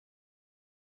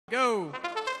Go.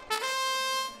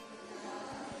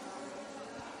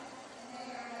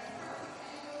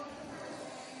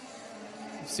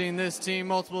 We've seen this team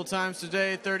multiple times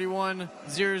today,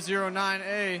 31009A.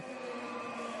 They've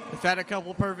had a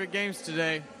couple perfect games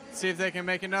today. Let's see if they can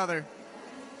make another.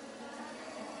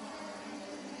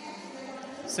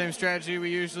 Same strategy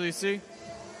we usually see.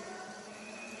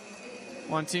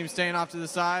 One team staying off to the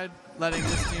side, letting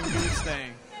this team do its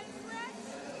thing.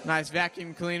 Nice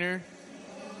vacuum cleaner.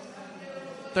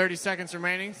 30 seconds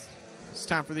remaining. It's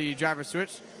time for the driver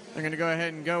switch. They're going to go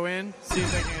ahead and go in, see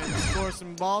if they can score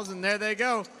some balls, and there they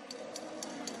go.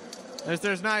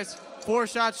 There's nice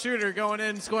four-shot shooter going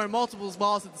in, scoring multiple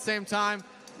balls at the same time.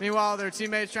 Meanwhile, their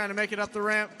teammates trying to make it up the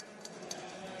ramp.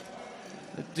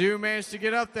 They do manage to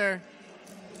get up there.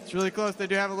 It's really close. They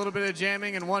do have a little bit of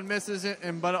jamming, and one misses it,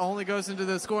 but it only goes into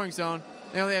the scoring zone.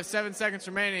 They only have 7 seconds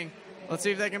remaining. Let's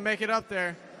see if they can make it up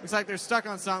there. Looks like they're stuck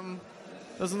on something.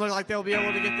 Doesn't look like they'll be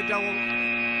able to get the double.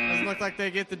 Doesn't look like they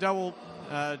get the double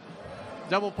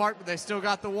part, but they still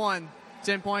got the one.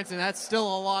 10 points, and that's still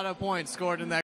a lot of points scored in that.